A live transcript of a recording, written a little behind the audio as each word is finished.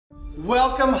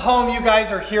Welcome home. You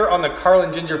guys are here on the Carl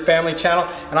and Jinger Family channel,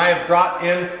 and I have brought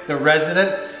in the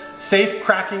resident safe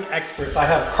cracking experts. I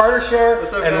have Carter Sharer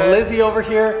and Lizzy over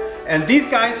here, and these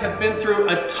guys have been through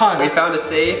a ton. We found a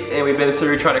safe and we've been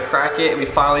through trying to crack it, and we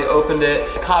finally opened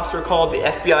it. The cops were called, the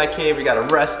FBI came, we got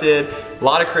arrested. A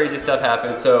lot of crazy stuff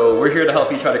happened, so we're here to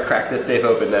help you try to crack this safe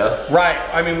open now. Right,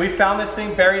 I mean, we found this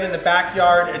thing buried in the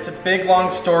backyard. It's a big,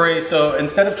 long story, so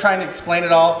instead of trying to explain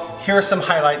it all, here are some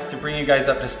highlights to bring you guys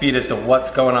up to speed as to what's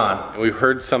going on. We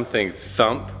heard something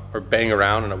thump or bang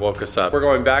around and it woke us up. We're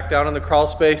going back down in the crawl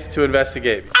space to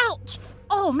investigate. Ouch!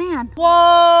 Oh man.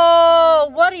 Whoa,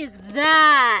 what is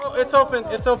that? Oh, it's open,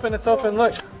 it's open, it's open,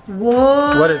 look.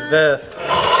 What? What is this?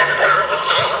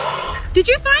 Did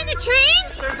you find the chain?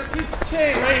 There's a piece of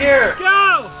chain right here.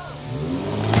 Go!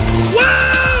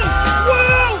 Whoa!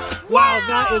 Whoa! Wow,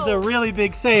 that is a really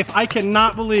big safe. I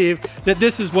cannot believe that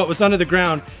this is what was under the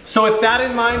ground. So with that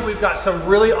in mind, we've got some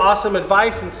really awesome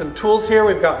advice and some tools here.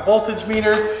 We've got voltage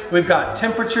meters, we've got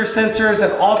temperature sensors,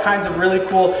 and all kinds of really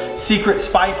cool secret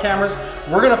spy cameras.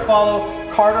 We're gonna follow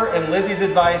Carter and Lizzy's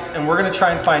advice, and we're gonna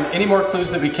try and find any more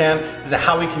clues that we can as to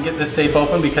how we can get this safe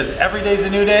open, because every day's a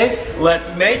new day.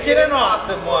 Let's make it an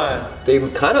awesome one. They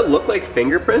kind of look like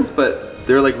fingerprints, but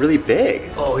they're like really big.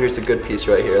 Oh, here's a good piece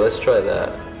right here. Let's try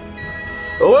that.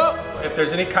 Oh, if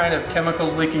there's any kind of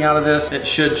chemicals leaking out of this, it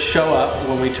should show up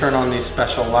when we turn on these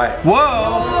special lights. Whoa!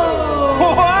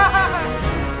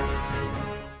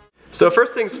 So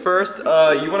first things first, you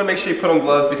want to make sure you put on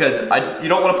gloves, because you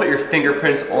don't want to put your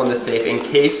fingerprints on the safe in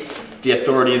case the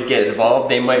authorities get involved.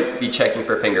 They might be checking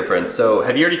for fingerprints. So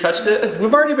have you already touched it?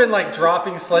 We've already been like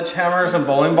dropping sledgehammers and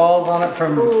bowling balls on it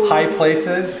from high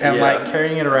places and like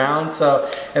carrying it around. So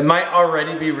it might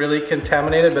already be really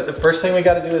contaminated, but the first thing we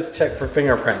got to do is check for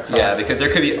fingerprints. Yeah, because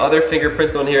there could be other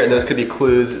fingerprints on here, and those could be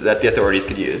clues that the authorities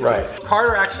could use. Right.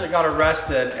 Carter actually got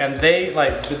arrested, and did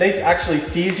they actually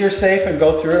seize your safe and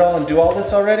go through it all and do all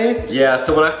this already? Yeah,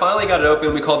 so when I finally got it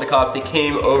open, we called the cops. They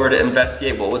came over to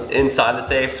investigate what was inside the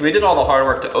safe. So we did all the hard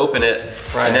work to open it,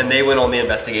 and then they went on the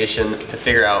investigation to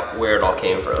figure out where it all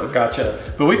came from. Gotcha.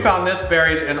 But we found this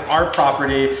buried in our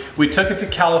property. We took it to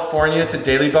California, to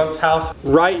Daily Bump's house.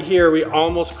 Right here, we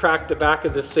almost cracked the back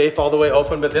of the safe all the way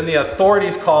open, but then the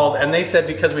authorities called, and they said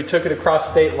because we took it across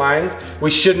state lines, we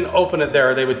shouldn't open it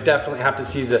there. They would definitely have to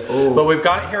seize it. Ooh. But we've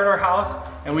got it here at our house,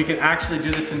 and we can actually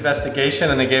do this investigation,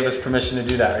 and they gave us permission to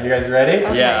do that. Are you guys ready?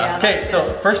 Okay, yeah. Okay,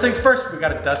 so first things first, we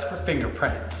gotta dust for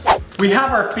fingerprints. We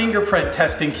have our fingerprint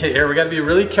testing kit here. We gotta be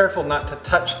really careful not to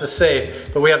touch the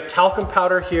safe, but we have talcum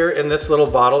powder here in this little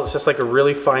bottle. It's just like a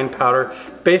really fine powder,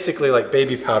 basically like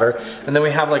baby powder. And then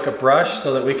we have like a brush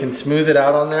so that we can smooth it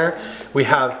out on there. We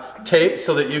have tape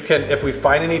so that you can, if we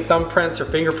find any thumbprints or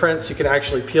fingerprints, you can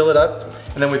actually peel it up,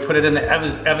 and then we put it in the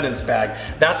evidence bag.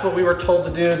 That's what we were told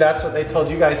to do. That's what they told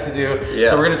you guys to do. Yeah.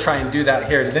 So we're gonna try and do that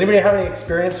here. Does anybody have any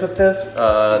experience with this? No,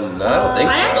 I don't think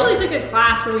so. I actually took a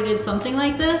class where we did something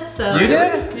like this, so you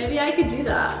did? Maybe I could do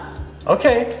that.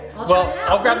 Okay,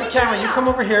 I'll grab the camera. You come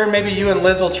over here, and maybe you and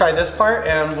Liz will try this part,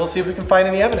 and we'll see if we can find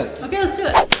any evidence. Okay, let's do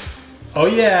it. Oh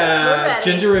yeah,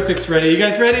 Gingerific's ready. You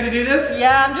guys ready to do this?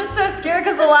 Yeah, I'm just so scared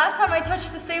because the last time I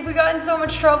touched the safe, we got in so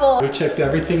much trouble. We checked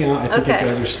everything out. I think you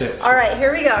guys are safe. All right,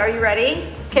 here we go. Are you ready?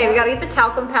 Okay, we gotta get the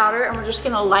talcum powder, and we're just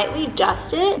gonna lightly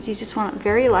dust it. You just want it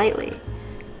very lightly.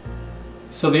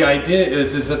 So the idea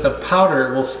is that the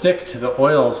powder will stick to the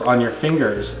oils on your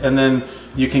fingers, and then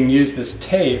you can use this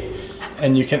tape,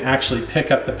 and you can actually pick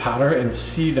up the powder and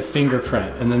see the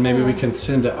fingerprint, and then maybe we can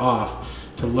send it off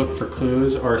to look for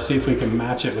clues, or see if we can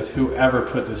match it with whoever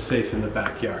put the safe in the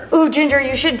backyard. Ooh, Ginger,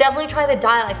 you should definitely try the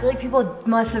dial. I feel like people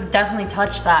must have definitely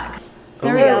touched that.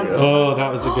 There we go. Oh,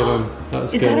 that was a good one. That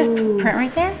was good. Is that a print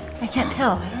right there? I can't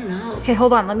tell. I don't know. Okay,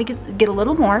 hold on. Let me get a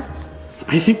little more.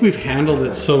 I think we've handled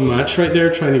it so much right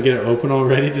there, trying to get it open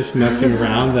already, just messing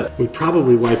around, that we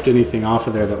probably wiped anything off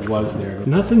of there that was there. But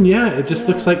nothing yet. It just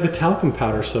looks like the talcum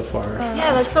powder so far.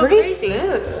 Yeah, that's so pretty crazy.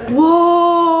 smooth.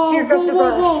 Whoa! Here, grab the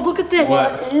brush. Whoa, look at this.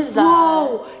 What is that?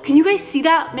 Whoa! Can you guys see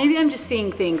that? Maybe I'm just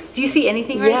seeing things. Do you see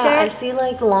anything right there? Yeah, I see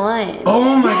like lines.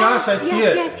 Oh my gosh, I see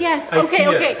it. Yes. I see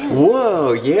Okay. it.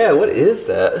 Whoa, yeah, what is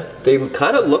that? They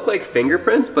kind of look like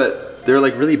fingerprints, but they're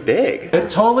like really big. It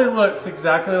totally looks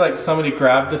exactly like somebody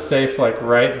grabbed the safe like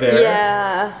right there.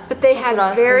 Yeah. But they had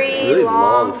very Really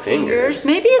long long fingers. fingers.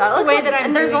 Maybe it's the looks way like, that I'm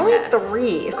and there's doing only this.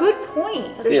 3. Good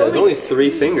point. There's only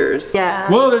 3 fingers. Yeah.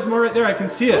 Whoa, there's more right there. I can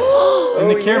see it in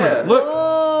the camera. Yeah. Look.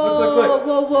 Look.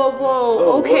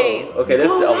 Whoa. Okay. Okay,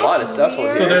 there's a lot of stuff on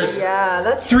here. So there's Yeah,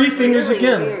 that's 3 fingers really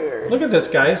again. weird. Look at this,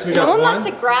 guys. We got Someone one. must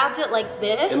have grabbed it like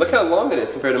this. And look how long it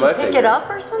is compared to my finger. Pick it up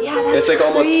or something? Yeah, It's like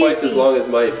almost twice as long as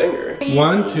my finger.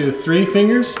 1, 2, 3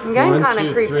 fingers. I'm getting kind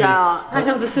of creeped 3. out. Let's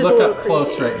I know this is look a little up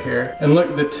close right here. And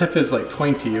look, the tip is like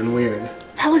pointy and weird.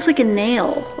 That looks like a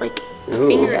nail, like a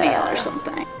fingernail or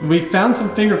something. We found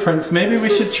some fingerprints. Maybe we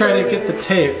should try to get the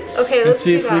tape Okay, and let's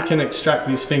see do if that. we can extract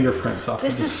these fingerprints off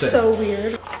This of the is safe. so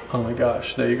weird. Oh my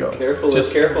gosh, there you go. Careful,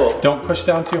 just careful. Don't push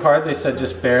down too hard. They said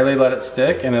just barely let it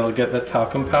stick and it'll get the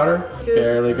talcum powder. Good.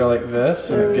 Barely go like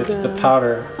this and it gets the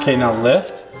powder. Okay, now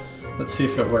lift. Let's see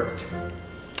if it worked.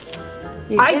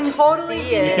 I totally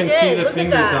see it. You can see the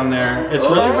fingers on there. It's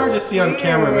really hard to see on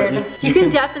camera, but you can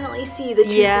definitely see the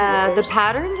two Yeah, the fingers.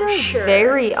 patterns are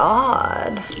very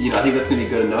odd. You know, I think that's gonna be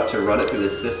good enough to run it through the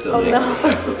system and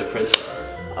detect what the prints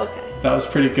are. Okay. that was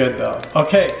pretty good though.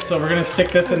 Okay, so we're gonna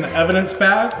stick this in the evidence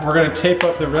bag. We're gonna tape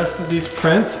up the rest of these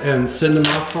prints and send them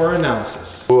off for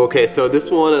analysis. Ooh, okay, so this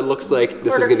one, it looks like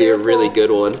this is gonna be a really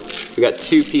good one. We got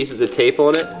 2 pieces of tape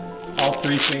on it. All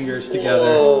 3 fingers together.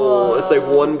 Oh, it's like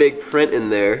one big print in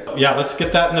there. Yeah, let's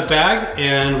get that in the bag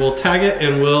and we'll tag it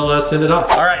and we'll send it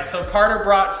off. All right, so Carter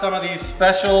brought some of these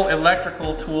special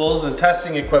electrical tools and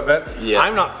testing equipment. Yeah.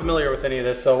 I'm not familiar with any of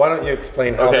this, so why don't you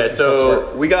explain how this is supposed to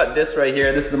work? So we got this right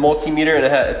here. This is a multimeter and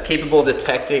it's capable of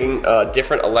detecting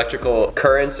different electrical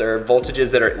currents or voltages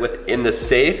that are within the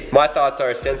safe. My thoughts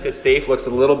are, since the safe looks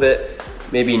a little bit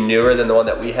maybe newer than the one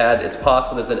that we had, it's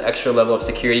possible there's an extra level of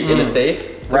security in the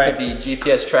safe. There could be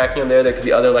GPS tracking on there, there could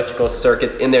be other electrical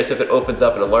circuits in there, so if it opens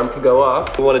up, an alarm could go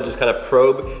off. We want to just kind of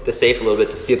probe the safe a little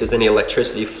bit to see if there's any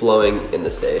electricity flowing in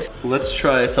the safe. Let's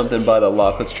try something by the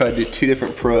lock. Let's try to do 2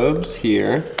 different probes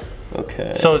here.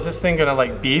 Okay. So is this thing gonna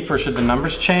like beep or should the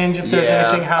numbers change if there's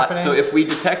anything happening? So if we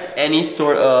detect any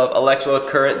sort of electrical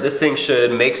current, this thing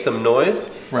should make some noise.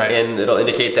 Right. And it'll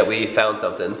indicate that we found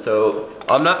something. So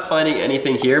I'm not finding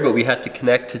anything here, but we had to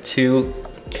connect to 2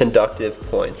 conductive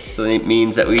points. So it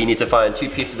means that we need to find 2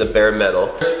 pieces of bare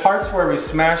metal. There's parts where we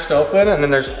smashed open and then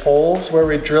there's holes where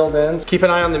we drilled in. Keep an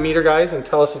eye on the meter, guys, and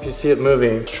tell us if you see it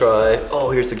moving. Try,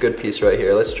 oh, here's a good piece right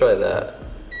here. Let's try that.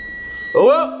 Oh,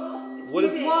 whoa! What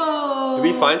is, Whoa.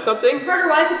 did we find something? Carter,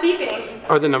 why is it beeping?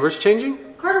 Are the numbers changing?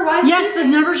 Carter, why is Yes, the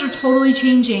numbers are totally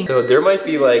changing. So there might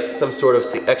be like some sort of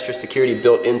extra security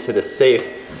built into the safe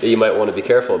that you might want to be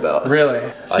careful about. Really?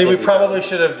 See, we think we probably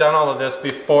should have done all of this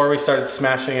before we started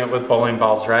smashing it with bowling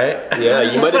balls, right? Yeah,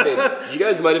 you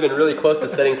guys might have been really close to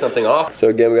setting something off. So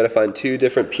again, we gotta find 2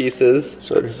 different pieces.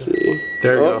 So let's see.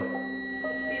 There you go.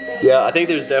 Yeah, I think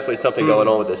there's definitely something going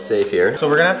on with this safe here. So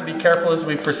we're gonna have to be careful as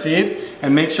we proceed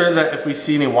and make sure that if we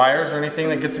see any wires or anything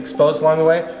that gets exposed along the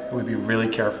way, that we be really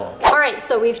careful. All right,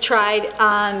 so we've tried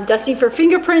dusting for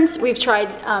fingerprints. We've tried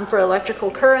for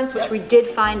electrical currents, which we did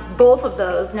find both of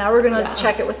those. Now we're gonna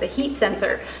check it with the heat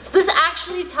sensor. So this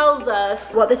actually tells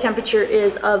us what the temperature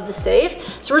is of the safe.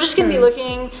 So we're just gonna be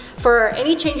looking for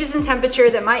any changes in temperature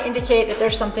that might indicate that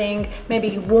there's something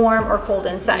maybe warm or cold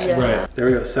inside. Right, there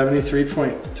we go,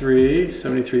 73.3,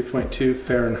 73.2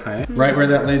 Fahrenheit. Right where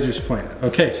that laser's pointed.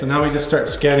 Okay, so now we just start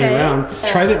scanning around.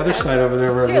 Try the other side over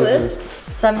there where Liz is.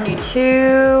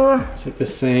 72. It's like the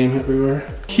same everywhere.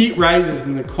 Heat rises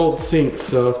and the cold sinks,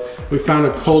 so we found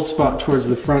a cold spot towards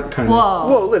the front kind of. Whoa.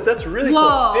 Whoa, Liz, that's really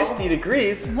Whoa. cool. 50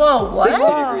 degrees. Whoa, what?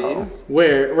 60 degrees.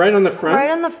 Where? Right on the front? Right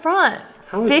on the front.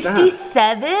 How is that?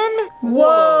 57?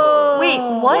 Whoa. Wait,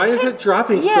 what? Why is it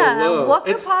dropping so low? What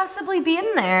could It's- possibly be in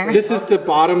there? This is the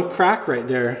bottom crack right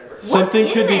there. Something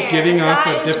in could be there? giving off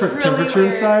That a is different really temperature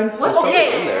weird. inside. What's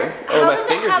Okay, in there? Oh, how my does it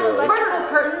fingers have are like-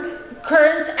 electrical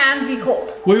currents and be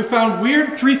cold? We found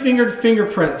weird 3-fingered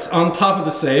fingerprints on top of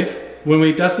the safe. When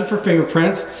we dusted for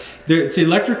fingerprints, it's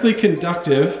electrically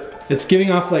conductive. It's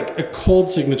giving off like a cold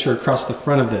signature across the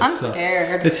front of this. I'm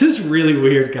scared. This is really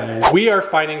weird, guys. We are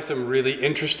finding some really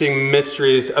interesting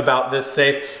mysteries about this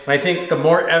safe. And I think the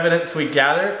more evidence we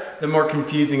gather, the more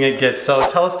confusing it gets. So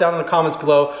tell us down in the comments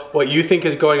below what you think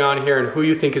is going on here and who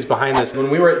you think is behind this. When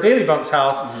we were at Daily Bump's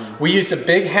house, we used a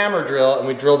big hammer drill and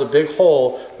we drilled a big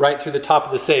hole right through the top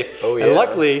of the safe. Oh, yeah. And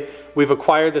luckily, we've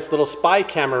acquired this little spy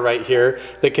camera right here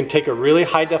that can take a really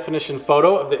high definition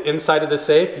photo of the inside of the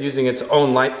safe using its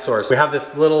own light source. We have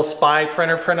this little spy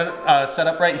printer set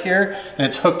up right here and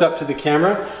it's hooked up to the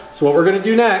camera. So what we're gonna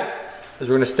do next is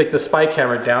we're gonna stick the spy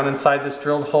camera down inside this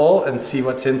drilled hole and see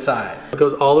what's inside. It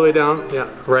goes all the way down, yeah,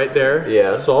 right there.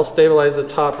 Yeah. So I'll stabilize the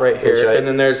top right here right. and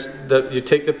then there's you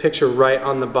take the picture right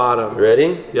on the bottom.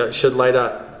 Ready? Yeah, it should light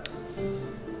up.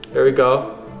 There we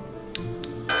go.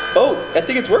 Oh, I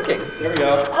think it's working. There we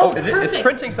go. Oh, is it? It's perfect.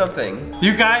 printing something.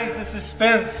 You guys, the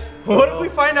suspense. What if we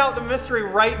find out the mystery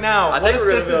right now? I What think if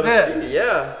we're this gonna is be able to it? see.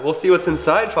 Yeah, we'll see what's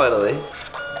inside finally.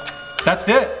 That's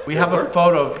it. We have a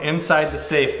photo of inside the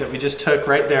safe that we just took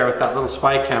right there with that little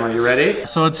spy camera. You ready?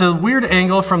 So it's a weird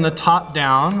angle from the top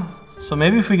down. So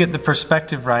maybe if we get the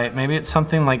perspective right, maybe it's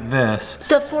something like this.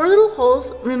 The 4 little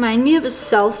holes remind me of a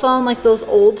cell phone, like those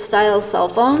old style cell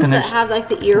phones that have like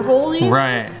the ear hole.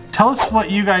 Right. Tell us what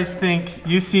you guys think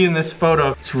you see in this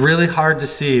photo. It's really hard to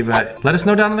see, but let us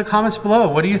know down in the comments below.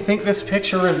 What do you think this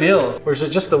picture reveals? Or is it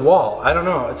just the wall? I don't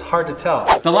know, it's hard to tell.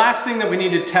 The last thing that we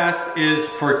need to test is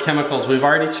for chemicals. We've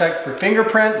already checked for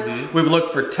fingerprints. We've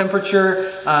looked for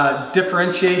temperature,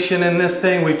 differentiation in this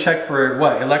thing. We've checked for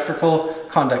what? Electrical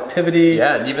conductivity.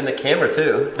 Yeah, and even the camera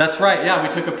too. That's right, yeah,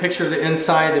 we took a picture of the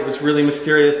inside that was really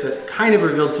mysterious that kind of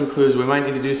revealed some clues. We might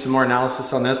need to do some more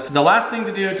analysis on this. The last thing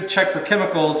to do to check for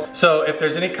chemicals, so if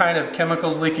there's any kind of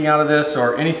chemicals leaking out of this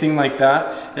or anything like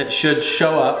that, it should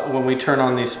show up when we turn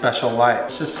on these special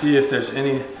lights. Let's just see if there's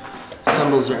any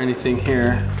symbols or anything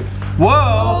here.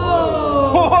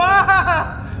 Whoa!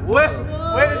 Whoa!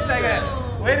 Wait a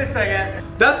second. Wait a second.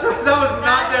 That was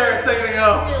not there a second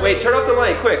ago. Wait, turn off the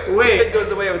light, quick. Wait. See if it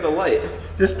goes away with the light.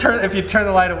 Just if you turn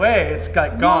the light away, it's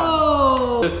got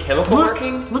gone. There's chemical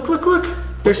markings? Look.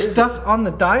 There's stuff on the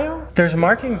dial. There's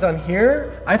markings on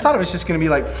here. I thought it was just gonna be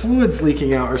like fluids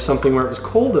leaking out or something where it was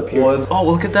cold up here. Oh,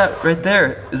 look at that right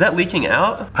there. Is that leaking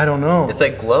out? I don't know. It's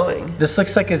like glowing. This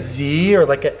looks like a Z or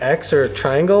like an X or a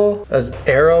triangle, an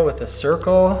arrow with a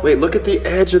circle. Wait, look at the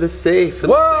edge of the safe. It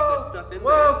looks like there's stuff in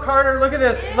there. Carter, look at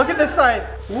this. Look at this side.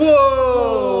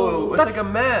 Whoa, it's like a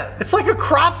map. It's like a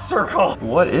crop circle.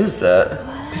 What is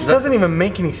that? This doesn't even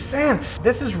make any sense.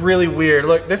 This is really weird.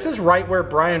 Look, this is right where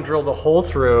Brian drilled a hole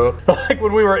through, like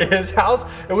when we were at his house,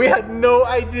 and we had no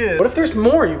idea. What if there's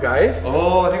more, you guys?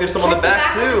 Oh, I think there's some on the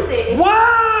back too.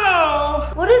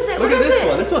 Wow! What is it? Look at this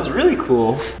one. This one's really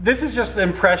cool. This is just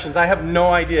impressions. I have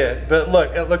no idea. But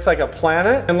look, it looks like a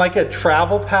planet and like a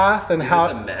travel path and how.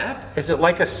 Is this a map? Is it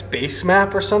like a space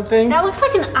map or something? That looks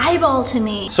like an eyeball to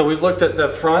me. So we've looked at the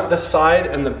front, the side,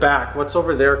 and the back. What's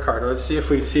over there, Carter? Let's see if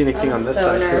we see anything on this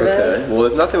side here. Okay. Well,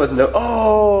 there's nothing with no.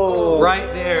 Oh! Right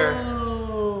there.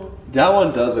 That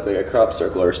one does look like a crop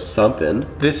circle or something.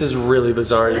 This is really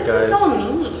bizarre, you guys. This is so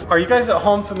mean. Are you guys at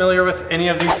home familiar with any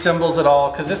of these symbols at all?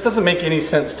 Because this doesn't make any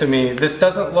sense to me. This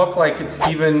doesn't look like it's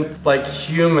even like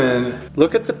human.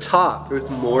 Look at the top. There's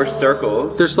more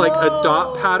circles. There's like a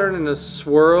dot pattern and a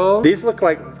swirl. These look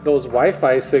like those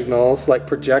Wi-Fi signals, like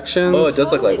projections. Oh, it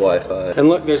does look like Wi-Fi. And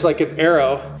look, there's like an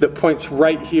arrow that points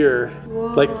right here. Whoa.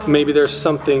 Like maybe there's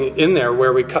something in there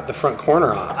where we cut the front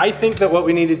corner off. I think that what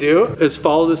we need to do is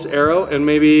follow this arrow and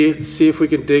maybe see if we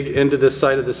can dig into this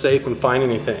side of the safe and find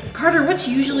anything. Carter, what's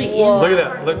usually in Look at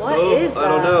there? that. Look. What is that? I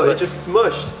don't know. It just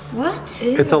smushed. What?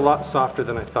 It's a lot softer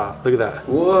than I thought. Look at that.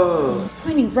 Whoa. It's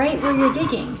pointing right where you're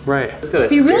digging. Right. It's gonna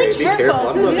Be really scary. careful. I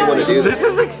don't know if you want to do This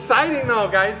this. is exciting though,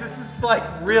 guys. This is like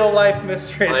real life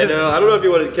mystery. I know. I don't know if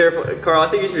you want to be careful. Carl, I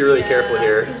think you should be really careful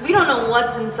here. Because we don't know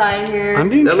what's inside here. I'm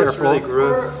being That careful. looks really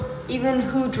gross. Even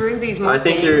who drew these I markings.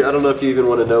 think you're. I don't know if you even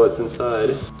want to know what's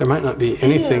inside. There might not be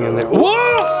anything in there.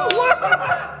 Whoa! What?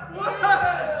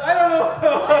 I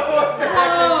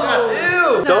don't know.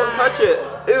 Ew! Don't touch it.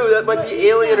 Ew, that might be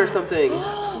alien or something.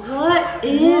 What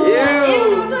is that?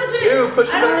 Ew, don't touch it. Ew, push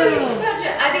it I don't back think in. you should touch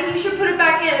it. I think you should put it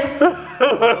back in.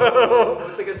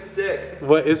 It's like a stick.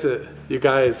 What is it, you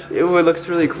guys? Ew, it looks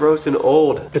really gross and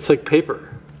old. It's like paper.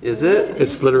 Is it?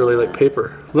 It's literally like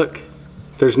paper. Look,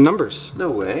 there's numbers. No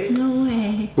way. No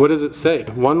way. What does it say?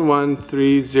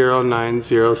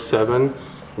 11300907.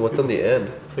 What's on the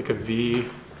end? It's like a V,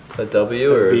 A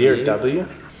W or a a V or W.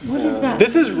 What is that?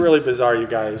 This is really bizarre, you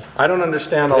guys. I don't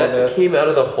understand all of That this. came out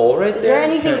of the hole right Is there there.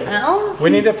 anything else? We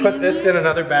need to put this in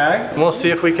another bag, and we'll see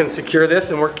if we can secure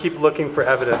this, and we'll keep looking for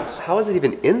evidence. How is it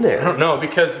even in there? I don't know,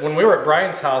 because when we were at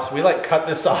Brian's house, we like cut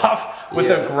this off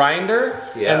with a grinder,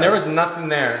 and there was nothing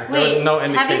there. There was no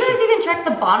indication. Have you guys even checked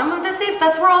the bottom of the safe?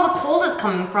 That's where all the cold is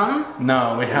coming from.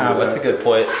 No, we haven't. That's a good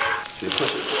point. Slowly.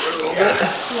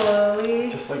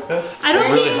 Just like this? I don't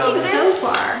It's see really anything heavy. so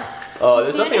far. Oh,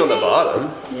 there's something on the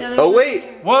bottom. Yeah, Oh wait.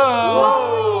 Whoa!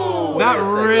 Whoa! That Wait a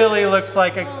second. really looks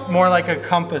like more like a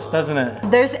compass, doesn't it?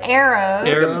 There's arrows.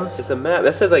 Arrows. It's a map.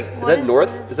 That says like, is that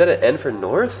north? Is that an N for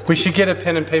north? We should get a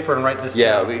pen and paper and write this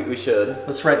Yeah, down. we should.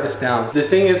 Let's write this down. The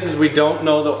thing is we don't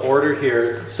know the order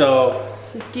here, so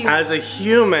as a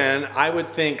human, I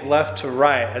would think left to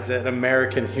right as an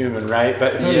American human, right?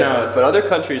 But who knows? But other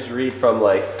countries read from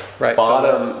like Right,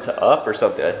 bottom to up or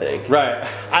something, I think. Right.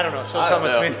 I don't know. Shows I how don't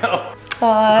much know. we know.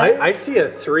 I see a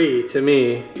 3 to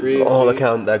me. 3 is Oh, look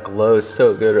how that glows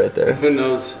so good right there. Who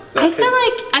knows? I feel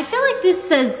like like this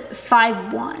says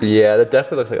 5-1. Yeah, that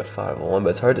definitely looks like a 5-1, but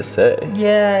it's hard to say.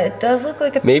 Yeah, it does look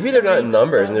like a. Maybe they're not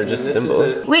numbers and they're just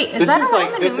symbols. Wait, is This that is a like,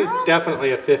 Roman this is numeral?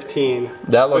 definitely a 15.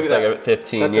 That looks Look like at a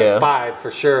 15, That's yeah. a 5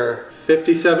 for sure.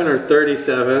 57 or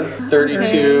 37,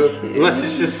 32. Unless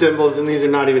it's just symbols and these are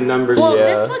not even numbers. Well, Yeah.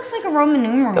 this looks like a Roman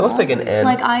numeral. That looks like an N.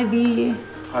 Like IV.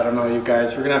 I don't know, you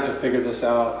guys. We're gonna have to figure this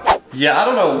out. Yeah, I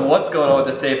don't know what's going on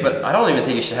with the safe, but I don't even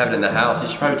think you should have it in the house. You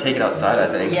should probably take it outside,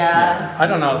 I think. Yeah. I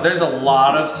don't know, there's a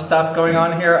lot of stuff going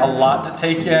on here, a lot to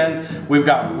take in. We've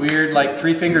got weird like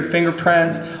 3-fingered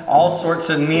fingerprints, all sorts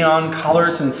of neon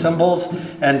colors and symbols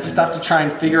and stuff to try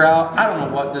and figure out. I don't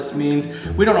know what this means.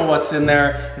 We don't know what's in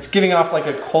there. It's giving off like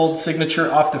a cold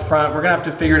signature off the front. We're gonna have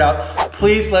to figure it out.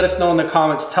 Please let us know in the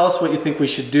comments. Tell us what you think we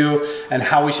should do and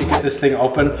how we should get this thing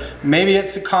open. Maybe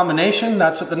it's a combination,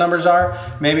 that's what the numbers are.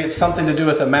 Maybe it's something to do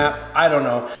with a map, I don't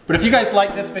know. But if you guys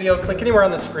like this video, click anywhere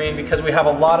on the screen because we have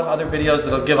a lot of other videos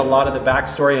that'll give a lot of the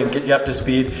backstory and get you up to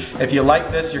speed. If you like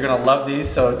this, you're gonna love these,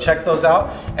 so check those out.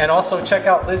 And also check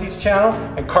out Lizzy's channel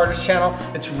and Carter's channel.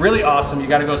 It's really awesome. You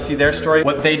gotta go see their story,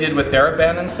 what they did with their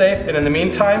abandoned safe. And in the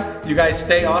meantime, you guys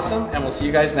stay awesome and we'll see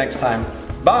you guys next time.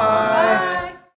 Bye.